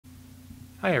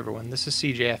Hi everyone, this is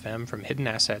CJFM from Hidden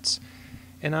Assets,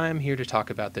 and I'm here to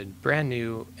talk about the brand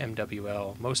new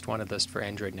MWL Most Wanted list for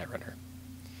Android Netrunner.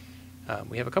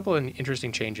 We have a couple of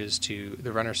interesting changes to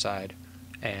the runner side,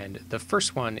 and the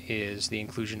first one is the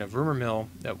inclusion of Rumor Mill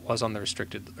that was on the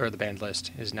the banned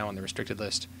list is now on the restricted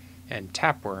list, and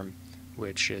Tapworm,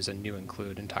 which is a new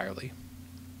include entirely.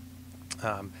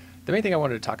 The main thing I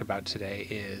wanted to talk about today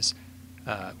is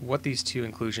what these two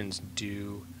inclusions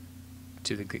do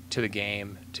to the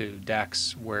game, to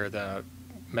decks where the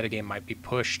metagame might be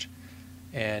pushed,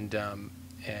 and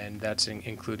that's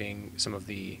including some of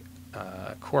the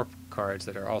corp cards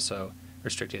that are also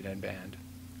restricted and banned.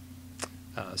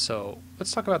 So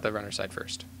let's talk about the runner side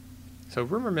first. So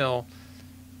Rumor Mill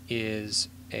is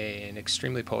an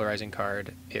extremely polarizing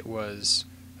card. It was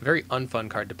a very unfun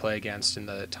card to play against in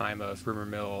the time of Rumor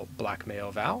Mill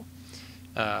blackmail Val.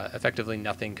 Effectively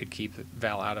nothing could keep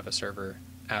Val out of a server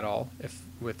at all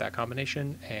with that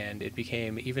combination, and it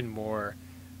became even more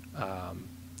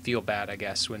feel bad, I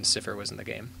guess, when Cipher was in the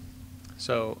game.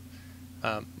 So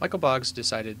Michael Boggs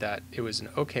decided that it was an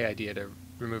okay idea to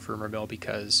remove Rumor Mill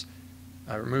because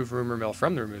remove Rumor Mill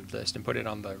from the removed list and put it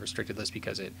on the restricted list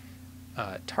because it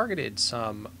targeted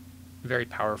some very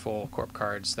powerful corp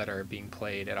cards that are being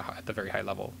played at the very high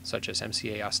level, such as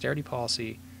MCA Austerity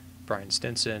Policy, Brian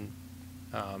Stinson,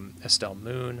 Estelle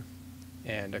Moon,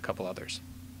 and a couple others.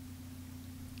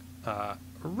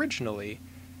 Originally,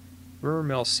 Rumor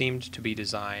Mill seemed to be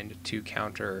designed to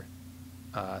counter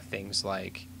things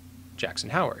like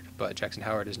Jackson Howard, but Jackson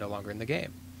Howard is no longer in the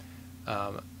game.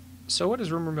 So what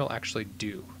does Rumor Mill actually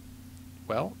do?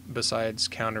 Well, besides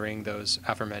countering those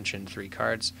aforementioned three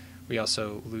cards, we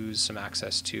also lose some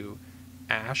access to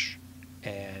Ash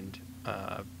and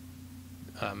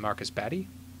Marcus Batty,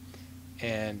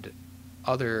 and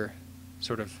other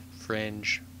sort of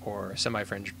fringe or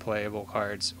semi-fringe playable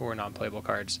cards or non-playable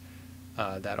cards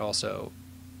that also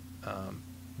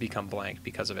become blank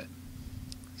because of it.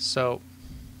 So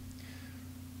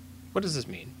what does this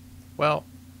mean? Well,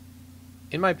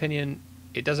 in my opinion,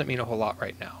 it doesn't mean a whole lot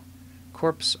right now.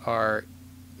 Corps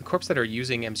that are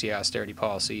using MCA Austerity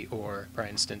Policy or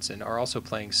Brian Stinson are also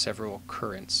playing several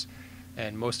currents,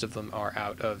 and most of them are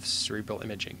out of Cerebral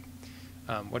Imaging.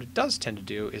 What it does tend to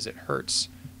do is it hurts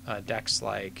decks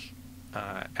like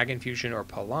Ag Infusion or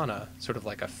Polana, sort of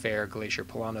like a fair Glacier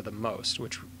Polana the most,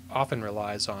 which often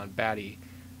relies on Batty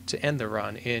to end the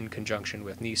run in conjunction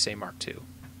with Nisei Mark II.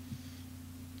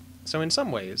 So in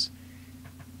some ways,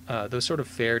 those sort of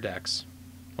fair decks,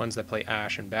 ones that play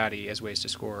Ash and Batty as ways to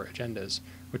score agendas,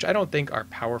 which I don't think are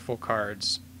powerful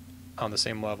cards on the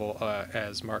same level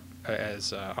as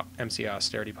MCA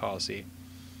Austerity Policy,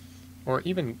 or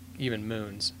even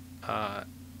Moons,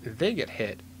 they get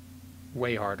hit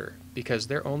way harder because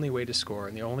their only way to score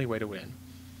and the only way to win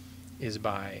is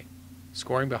by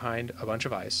scoring behind a bunch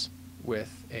of ice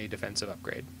with a defensive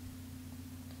upgrade.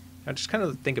 Now just kind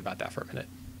of think about that for a minute.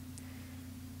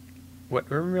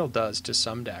 What Rumor Mill does to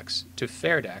some decks, to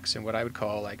fair decks, and what I would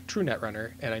call like true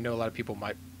Netrunner, and I know a lot of people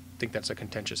might think that's a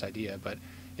contentious idea, but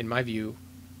in my view,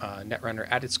 Netrunner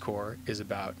at its core is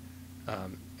about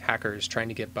hackers trying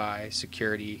to get by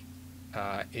security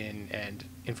and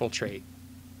infiltrate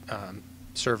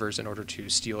servers in order to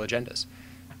steal agendas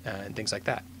and things like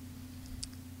that.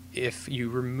 If you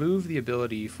remove the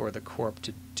ability for the corp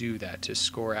to do that, to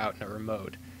score out in a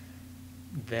remote,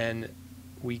 then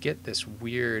we get this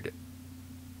weird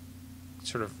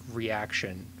sort of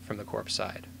reaction from the corp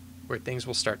side where things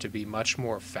will start to be much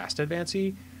more fast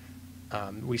advancy.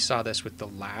 We saw this with the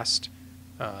last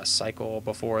cycle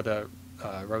before the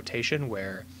rotation,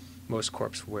 where most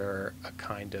corps were a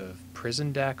kind of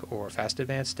prison deck or fast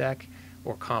advance deck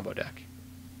or combo deck.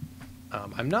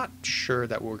 I'm not sure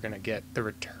that we're going to get the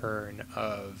return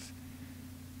of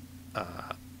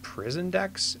prison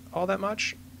decks all that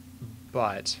much,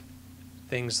 but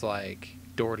things like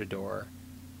door-to-door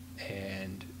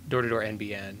and door-to-door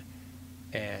NBN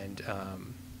and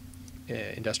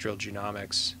industrial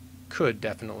genomics could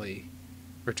definitely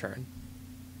return.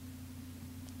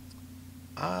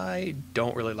 I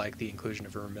don't really like the inclusion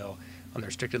of Rumor Mill on the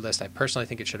restricted list. I personally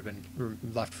think it should have been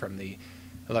left on the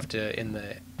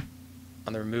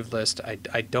removed list.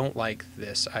 I don't like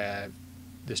this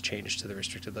change to the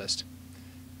restricted list.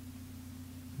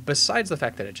 Besides the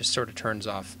fact that it just sort of turns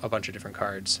off a bunch of different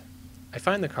cards, I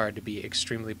find the card to be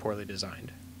extremely poorly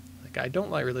designed. Like, I don't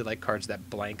really like cards that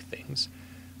blank things.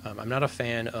 I'm not a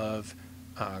fan of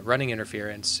running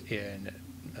interference in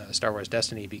Star Wars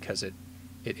Destiny because it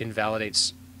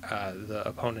invalidates the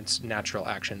opponent's natural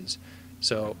actions.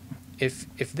 So if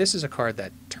this is a card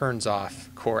that turns off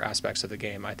core aspects of the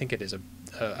game, I think it is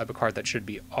a card that should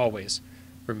be always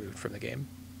removed from the game.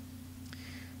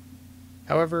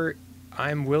 However,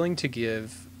 I'm willing to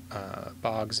give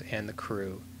Boggs and the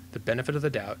crew the benefit of the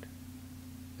doubt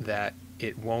that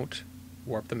it won't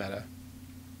warp the meta.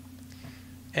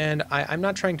 And I'm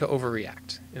not trying to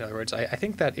overreact. In other words, I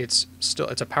think that it's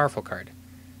a powerful card.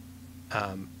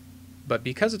 But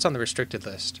because it's on the restricted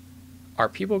list, are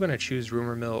people going to choose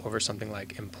Rumor Mill over something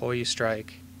like Employee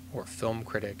Strike or Film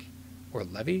Critic or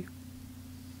Levy?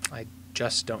 I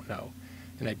just don't know.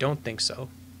 And I don't think so.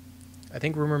 I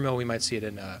think Rumor Mill, we might see it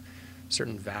in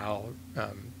certain Val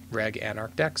Reg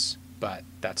Anarch decks, but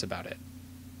that's about it.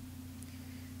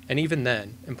 And even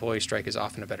then, Employee Strike is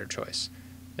often a better choice.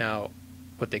 Now,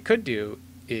 what they could do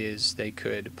is they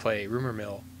could play Rumor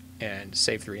Mill and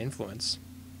save 3 influence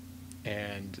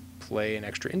and play an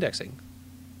extra indexing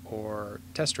or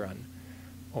test run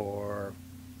or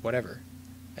whatever.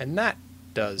 And that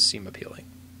does seem appealing.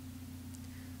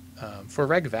 For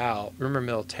Reg Val, Rumor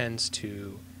Mill tends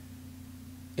to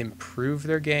improve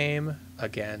their game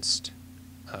against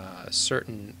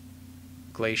certain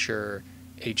Glacier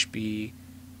HB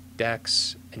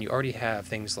decks, and you already have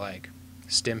things like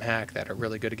Stim Hack that are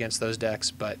really good against those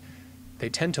decks, but they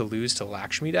tend to lose to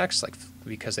Lakshmi decks, like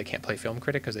because they can't play Film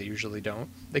Critic, because they usually don't.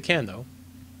 They can though.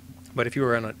 But if you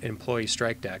were on an Employee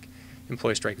Strike deck,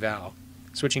 Employee Strike Val,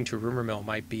 switching to Rumor Mill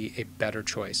might be a better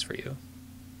choice for you.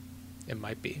 It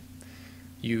might be.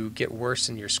 You get worse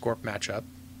in your Scorp matchup,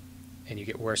 and you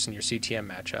get worse in your CTM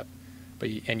matchup,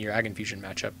 and your Ag Infusion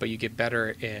matchup, but you get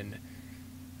better in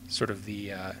sort of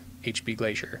the HB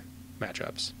Glacier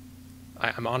matchups.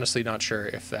 I'm honestly not sure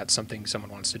if that's something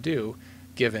someone wants to do,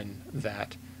 given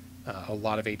that a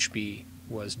lot of HB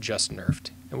was just nerfed.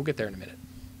 And we'll get there in a minute.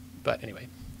 But anyway,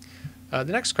 the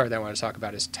next card that I want to talk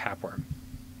about is Tapworm.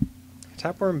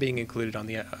 Tapworm being included on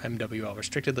the MWL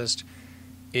restricted list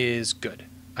is good.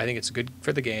 I think it's good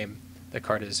for the game. The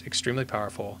card is extremely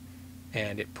powerful,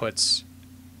 and it's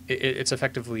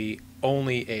effectively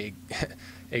only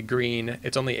a green,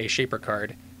 it's only a Shaper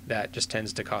card that just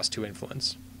tends to cost 2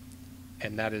 influence.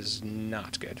 And that is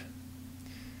not good.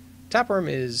 Tapworm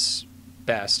is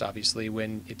best, obviously,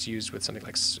 when it's used with something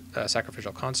like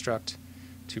Sacrificial Construct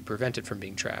to prevent it from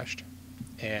being trashed.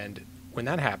 And when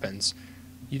that happens,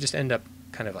 you just end up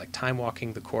kind of like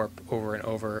time-walking the corp over and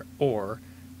over, or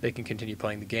they can continue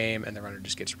playing the game and the runner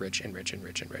just gets rich and rich and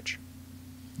rich and rich.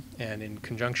 And in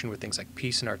conjunction with things like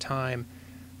Peace in Our Time,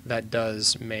 that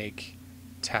does make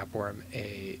Tapworm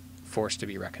a force to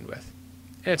be reckoned with.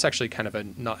 And it's actually kind of a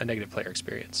negative player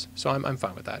experience, so I'm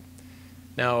fine with that.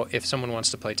 Now, if someone wants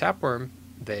to play Tapworm,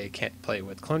 they can't play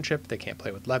with Clone Chip, they can't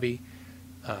play with Levy,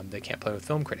 they can't play with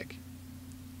Film Critic.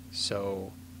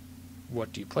 So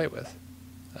what do you play with?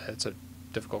 It's a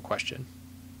difficult question.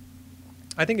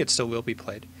 I think it still will be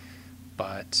played,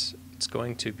 but it's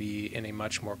going to be in a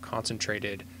much more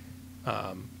concentrated,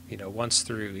 once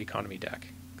through economy deck,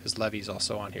 because Levy's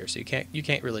also on here, so you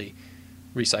can't really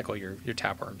recycle your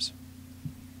Tapworms.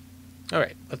 All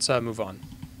right, let's move on.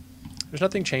 There's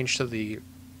nothing changed to the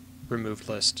removed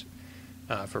list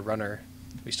for Runner.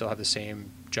 We still have the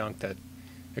same junk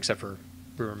except for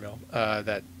Rumor Mill,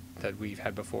 that we've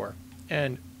had before.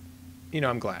 And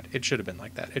I'm glad. It should have been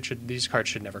like that. These cards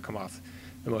should never come off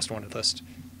the most wanted list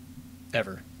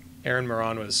ever. Aaron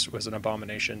Moran was an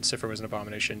abomination. Cipher was an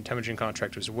abomination. Temujin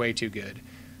Contract was way too good.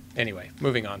 Anyway,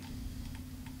 moving on.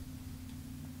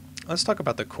 Let's talk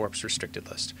about the Corpse restricted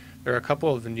list. There are a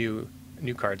couple of new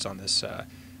cards on this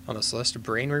list.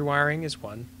 Brain Rewiring is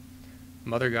one.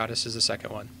 Mother Goddess is the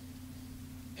second one.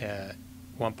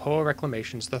 Wampoa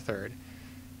Reclamation is the third.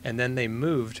 And then they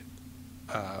moved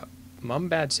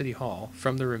Mumbad City Hall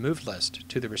from the removed list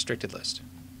to the restricted list.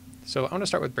 So I want to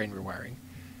start with Brain Rewiring.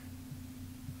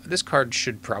 This card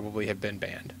should probably have been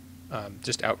banned,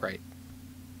 just outright.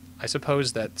 I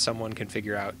suppose that someone can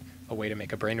figure out a way to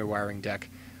make a Brain Rewiring deck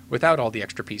without all the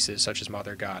extra pieces, such as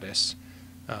Mother Goddess,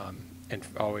 and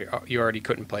you already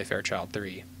couldn't play Fairchild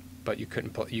 3, but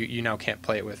you now can't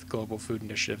play it with Global Food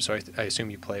Initiative, so I assume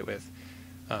you play it with,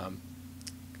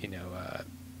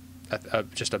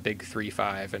 just a big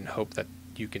 3/5 and hope that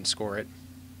you can score it,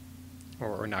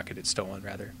 or not get it stolen,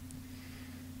 rather.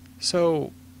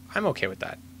 So I'm okay with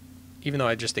that, even though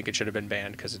I just think it should have been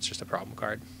banned because it's just a problem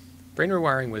card. Brain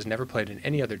Rewiring was never played in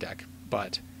any other deck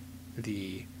but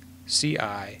the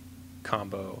CI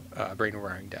combo Brain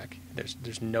Rewiring deck.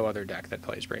 There's no other deck that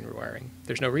plays Brain Rewiring.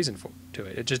 There's no reason to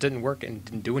it. It just didn't work and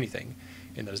didn't do anything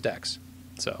in those decks.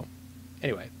 So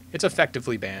anyway, it's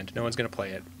effectively banned. No one's going to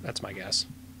play it. That's my guess.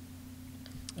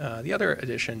 The other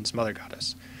addition's Mother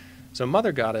Goddess. So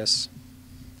Mother Goddess,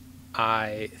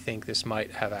 I think this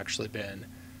might have actually been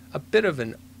a bit of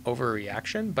an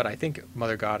overreaction, but I think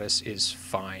Mother Goddess is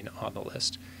fine on the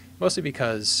list. Mostly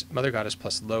because Mother Goddess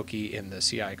plus Loki in the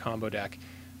CI combo deck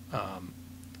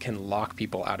can lock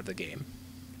people out of the game.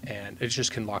 And it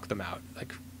just can lock them out,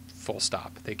 like full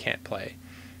stop. They can't play.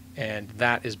 And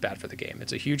that is bad for the game.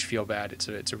 It's a huge feel bad. It's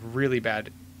a really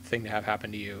bad thing to have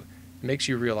happen to you. It makes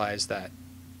you realize that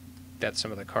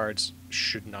some of the cards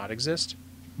should not exist.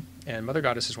 And Mother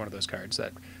Goddess is one of those cards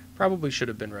that probably should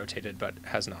have been rotated, but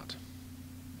has not.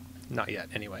 Not yet,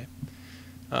 anyway.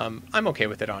 I'm okay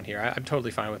with it on here. I'm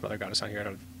totally fine with Mother Goddess on here. I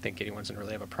don't think anyone's going to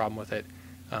really have a problem with it.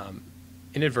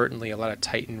 Inadvertently, a lot of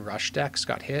Titan Rush decks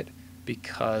got hit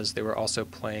because they were also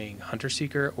playing Hunter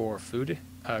Seeker or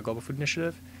Global Food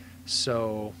Initiative.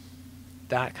 So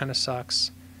that kind of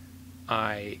sucks.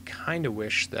 I kind of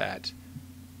wish that,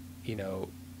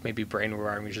 maybe Brain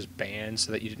Warring was just banned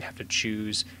so that you didn't have to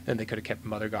choose, and they could have kept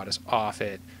Mother Goddess off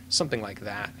it, something like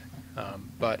that.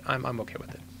 But I'm okay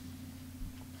with it.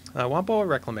 Wampa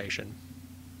Reclamation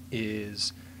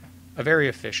is a very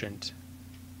efficient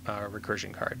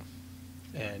recursion card.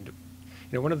 And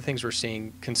one of the things we're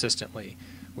seeing consistently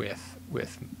with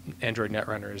Android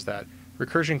Netrunner is that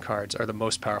recursion cards are the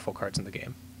most powerful cards in the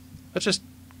game. Let's just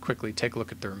quickly take a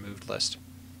look at the removed list.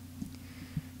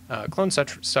 Clone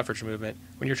Suffrage Movement.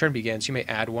 When your turn begins, you may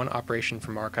add one operation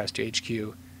from Archives to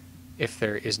HQ if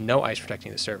there is no ice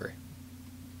protecting the server.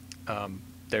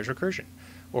 There's recursion.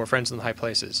 Or Friends in the High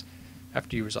Places.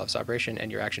 After you resolve this operation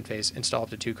and your action phase, install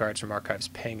up to 2 cards from Archives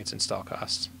paying its install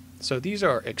costs. So these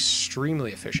are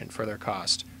extremely efficient for their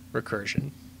cost,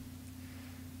 recursion.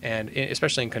 And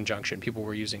especially in conjunction, people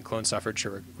were using Clone Suffrage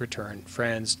to return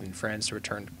Friends, and Friends to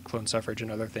return Clone Suffrage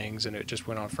and other things, and it just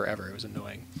went on forever. It was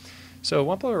annoying. So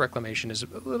Wampa Reclamation is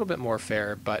a little bit more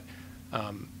fair, but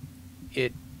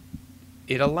it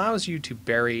allows you to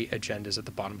bury agendas at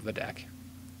the bottom of the deck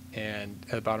and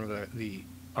at the bottom of the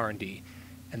R&D,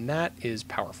 and that is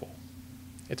powerful.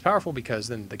 It's powerful because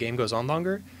then the game goes on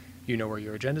longer, you know where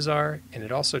your agendas are, and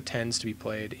it also tends to be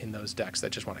played in those decks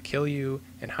that just want to kill you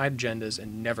and hide agendas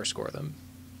and never score them.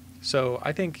 So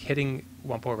I think hitting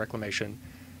Wampa Reclamation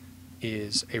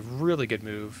is a really good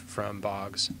move from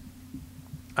Boggs.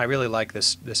 I really like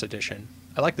this edition.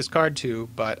 I like this card too,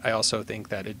 but I also think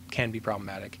that it can be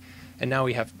problematic. And now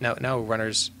we have now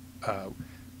runners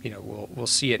we'll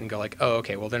see it and go like, oh,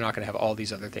 okay, well, they're not going to have all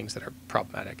these other things that are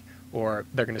problematic. Or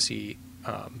they're going to see,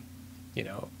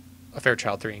 a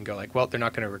Fairchild 3 and go like, well, they're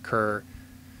not going to recur,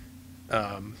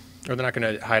 or they're not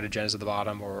going to hide agendas at the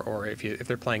bottom, or if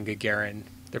they're playing Gagarin,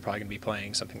 they're probably going to be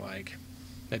playing something like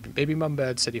maybe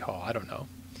Mumbad City Hall. I don't know.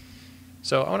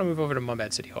 So I want to move over to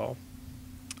Mumbad City Hall.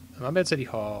 Mumbad City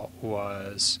Hall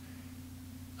was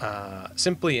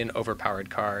simply an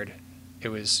overpowered card. It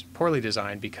was poorly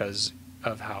designed because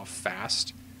of how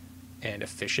fast and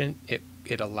efficient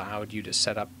it allowed you to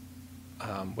set up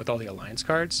with all the alliance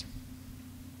cards.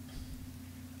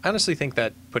 I honestly think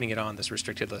that putting it on this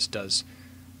restricted list does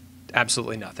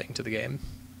absolutely nothing to the game.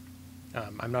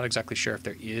 I'm not exactly sure if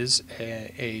there is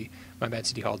a Mumbad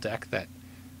City Hall deck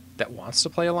that wants to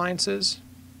play alliances.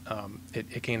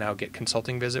 It can now get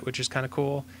Consulting Visit, which is kind of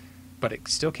cool, but it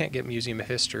still can't get Museum of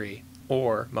History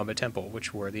or Mumba Temple,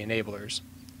 which were the enablers.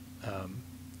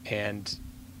 And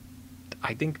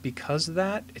I think because of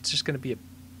that, it's just going to be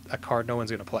a card no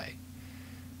one's going to play.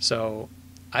 So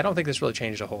I don't think this really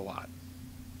changed a whole lot.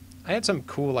 I had some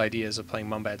cool ideas of playing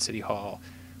Mumbad City Hall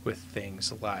with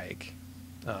things like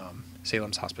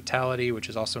Salem's Hospitality, which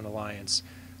is also an alliance,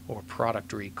 or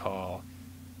Product Recall.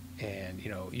 And,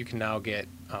 you can now get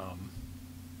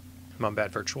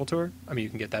Mumbad Virtual Tour. I mean, you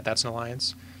can get that. That's an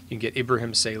alliance. You can get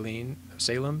Ibrahim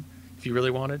Salem if you really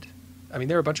wanted. I mean,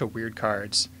 there are a bunch of weird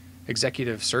cards.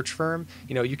 Executive Search Firm.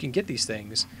 You can get these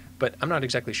things, but I'm not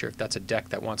exactly sure if that's a deck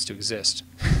that wants to exist.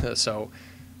 So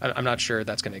I'm not sure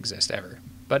that's going to exist ever.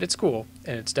 But it's cool,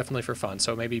 and it's definitely for fun,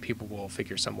 so maybe people will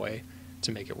figure some way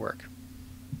to make it work.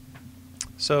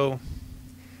 So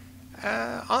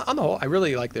on the whole, I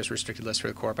really like this restricted list for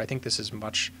the Corp. I think this is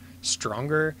much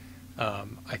stronger.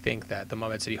 I think that the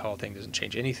Mumbad City Hall thing doesn't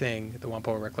change anything. The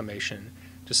Wampa Reclamation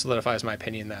just solidifies my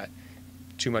opinion that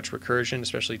too much recursion,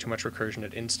 especially too much recursion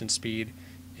at instant speed,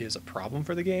 is a problem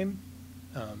for the game.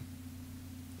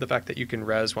 The fact that you can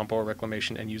res Wampa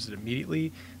Reclamation and use it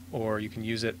immediately, or you can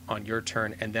use it on your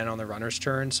turn and then on the runner's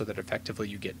turn so that effectively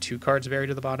you get 2 cards buried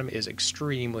to the bottom, is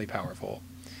extremely powerful.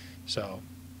 So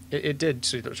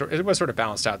it was sort of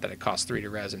balanced out that it cost 3 to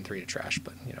res and 3 to trash,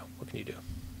 but what can you do?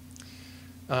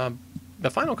 The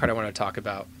final card I want to talk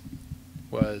about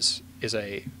is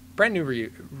a brand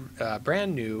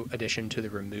new addition to the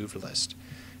removed list,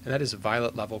 and that is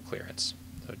Violet Level Clearance.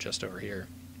 So just over here,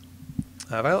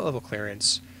 Violet Level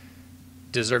Clearance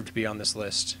deserve to be on this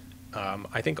list.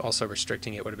 I think also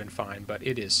restricting it would have been fine, but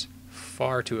it is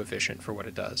far too efficient for what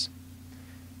it does.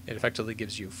 It effectively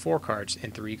gives you 4 cards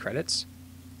in 3 credits,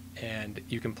 and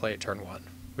you can play it turn 1,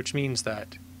 which means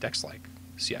that decks like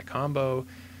CI Combo,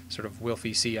 sort of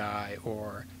Wilfy CI,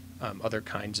 or other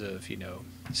kinds of,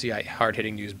 CI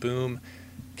hard-hitting use Boom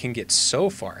can get so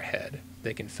far ahead,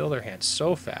 they can fill their hands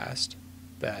so fast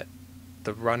that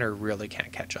the runner really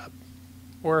can't catch up.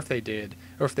 Or if they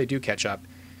do catch up,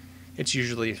 it's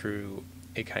usually through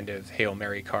a kind of Hail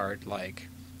Mary card like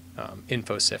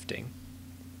info sifting.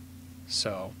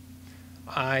 So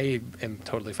I am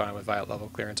totally fine with Violet level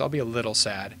clearance. I'll be a little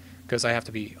sad because I have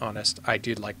to be honest. I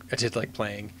did like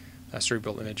playing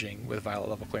cerebral imaging with Violet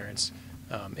level clearance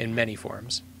in many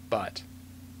forms, but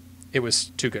it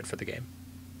was too good for the game.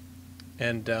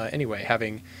 And anyway,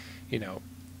 having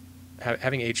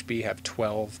HB have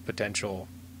 12 potential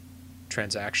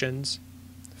transactions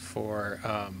for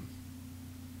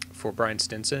Brian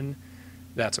Stinson,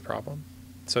 that's a problem.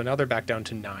 So now they're back down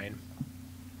to 9.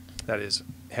 That is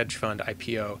hedge fund,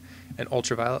 IPO, and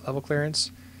ultraviolet level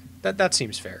clearance. That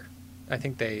seems fair. I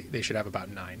think they should have about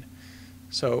 9.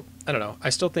 So I don't know. I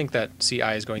still think that CI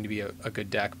is going to be a good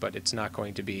deck, but it's not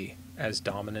going to be as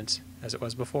dominant as it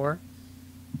was before.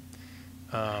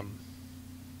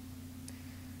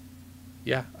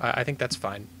 Yeah, I think that's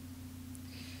fine.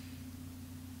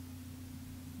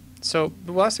 So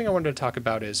the last thing I wanted to talk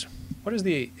about is, what is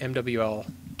the MWL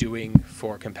doing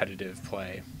for competitive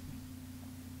play?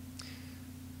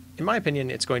 In my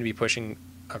opinion, it's going to be pushing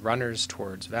runners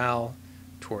towards Val,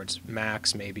 towards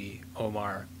Max, maybe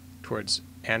Omar, towards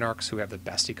Anarchs, who have the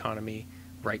best economy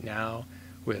right now,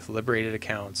 with liberated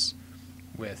accounts,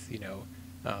 with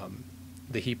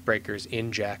the heap breakers,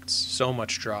 injects, so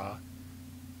much draw.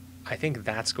 I think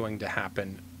that's going to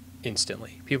happen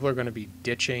instantly. People are going to be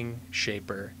ditching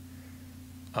Shaper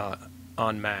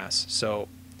en masse. So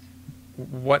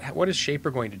what is Shaper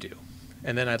going to do?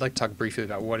 And then I'd like to talk briefly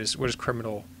about what is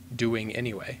Criminal doing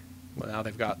anyway. Well, now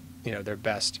they've got their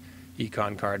best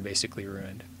econ card basically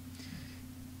ruined.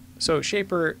 So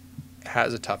Shaper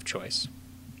has a tough choice.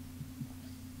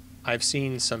 I've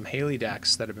seen some Haley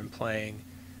decks that have been playing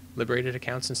liberated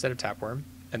accounts instead of Tapworm,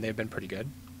 and they've been pretty good.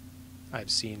 I've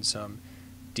seen some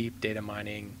deep data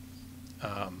mining,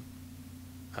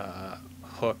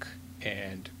 Hook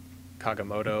and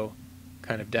Kagamoto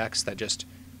kind of decks that just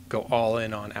go all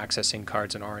in on accessing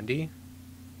cards and R&D.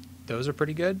 Those are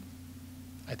pretty good.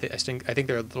 I think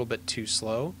they're a little bit too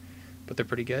slow, but they're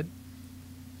pretty good.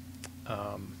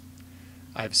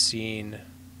 I've seen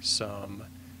some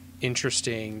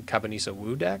interesting Cabanisa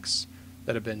Wu decks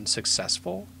that have been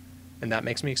successful, and that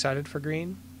makes me excited for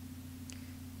green.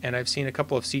 And I've seen a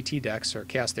couple of CT decks or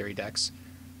Chaos Theory decks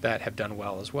that have done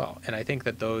well as well. And I think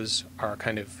that those are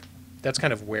that's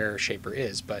kind of where Shaper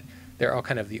is, but they're all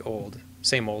kind of the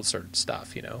same old sort of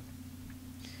stuff,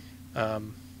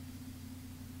 One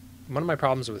of my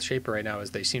problems with Shaper right now is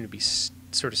they seem to be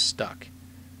sort of stuck.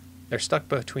 They're stuck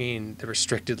between the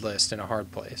restricted list and a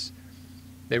hard place.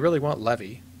 They really want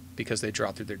Levy because they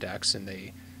draw through their decks and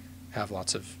they have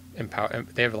lots of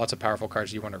powerful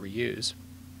cards you want to reuse.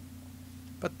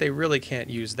 But they really can't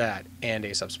use that and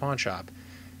Aesop's Pawn Shop.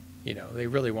 They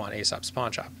really want Aesop's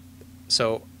Pawn Shop.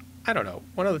 So, I don't know.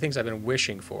 One of the things I've been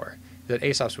wishing for is that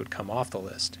Aesop's would come off the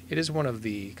list. It is one of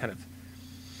the kind of,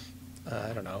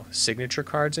 signature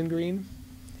cards in green.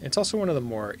 It's also one of the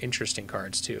more interesting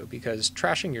cards, too, because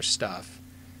trashing your stuff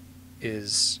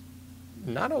is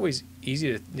not always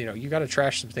easy to, you got to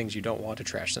trash some things you don't want to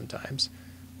trash sometimes.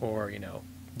 Or,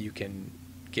 you can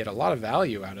get a lot of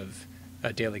value out of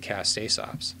daily cast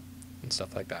Aesops and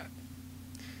stuff like that.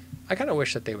 I kind of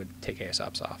wish that they would take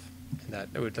Aesops off and that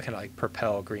it would kind of like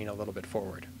propel green a little bit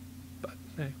forward. But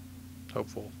hey,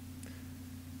 hopeful.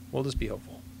 We'll just be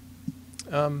hopeful.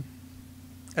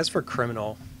 As for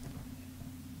Criminal,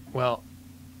 well,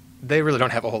 they really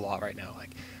don't have a whole lot right now.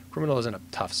 Like, Criminal is in a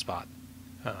tough spot,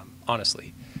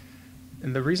 honestly.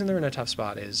 And the reason they're in a tough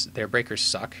spot is their breakers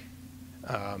suck.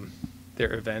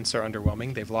 Their events are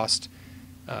underwhelming. They lost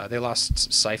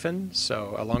Siphon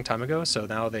a long time ago, so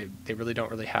now they really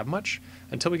don't really have much.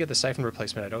 Until we get the Siphon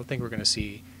replacement, I don't think we're going to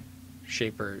see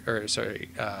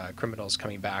Criminals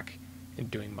coming back and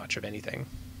doing much of anything.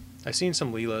 I've seen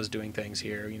some Leelas doing things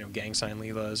here, gang sign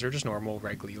Leelas or just normal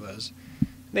reg Leelas.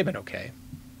 They've been okay.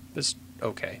 Just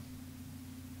okay.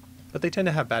 But they tend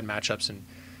to have bad matchups and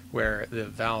where the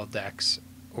Val decks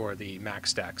or the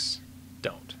Max decks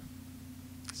don't.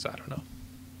 So I don't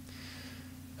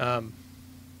know.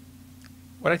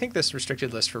 What I think this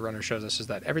restricted list for runner shows us is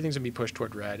that everything's going to be pushed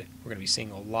toward red. We're going to be seeing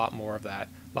a lot more of that,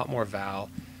 a lot more Val.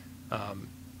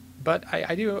 But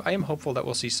I am hopeful that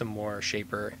we'll see some more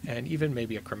Shaper and even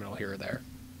maybe a Criminal here or there.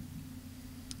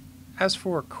 As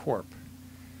for Corp,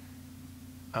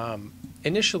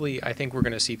 initially I think we're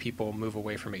going to see people move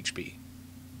away from HB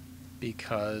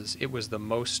because it was the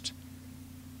most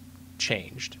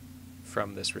changed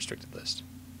from this restricted list.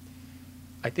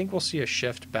 I think we'll see a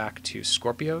shift back to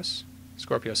Scorpios.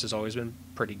 Scorpios has always been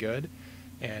pretty good,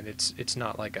 and it's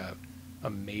not like a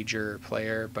major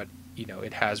player, but you know,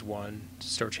 it has won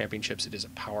store championships. It is a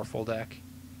powerful deck.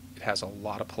 It has a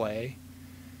lot of play.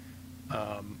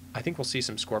 I think we'll see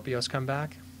some Scorpios come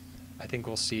back. I think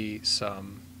we'll see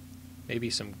some, maybe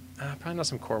some, probably not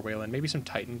some core Wayland, maybe some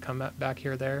Titan come back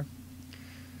here or there.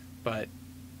 But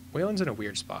Wayland's in a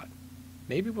weird spot.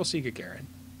 Maybe we'll see Gagarin.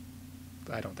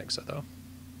 I don't think so, though.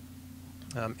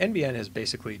 NBN has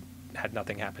basically had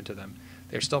nothing happen to them.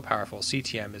 They're still powerful.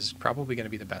 CTM is probably going to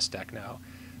be the best deck now.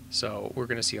 So we're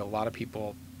going to see a lot of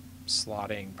people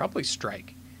slotting, probably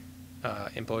Strike,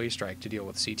 Employee Strike to deal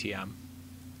with CTM.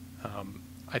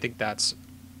 I think that's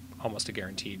almost a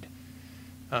guaranteed.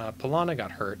 Polana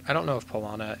got hurt. I don't know if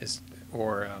Polana is,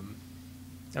 or I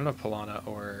don't know if Polana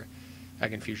or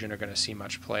Ag Infusion are going to see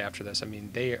much play after this. I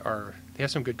mean, they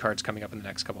have some good cards coming up in the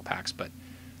next couple packs, but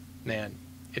man,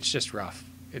 it's just rough.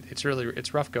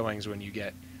 It's rough goings when you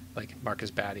get like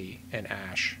Marcus Batty and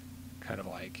Ash kind of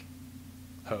like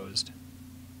hosed.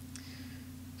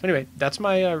 So anyway, that's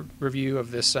my review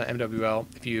of this MWL.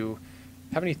 If you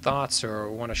have any thoughts or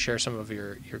want to share some of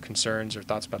your concerns or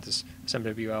thoughts about this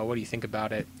MWL, what do you think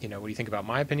about it? You know, what do you think about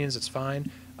my opinions? It's fine.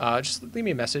 Just leave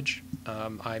me a message.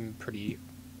 I'm pretty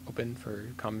open for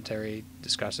commentary,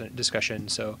 discussion.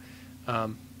 So,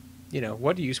 you know,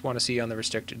 what do you want to see on the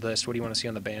restricted list? What do you want to see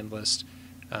on the banned list?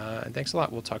 And thanks a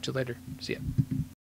lot. We'll talk to you later. See ya.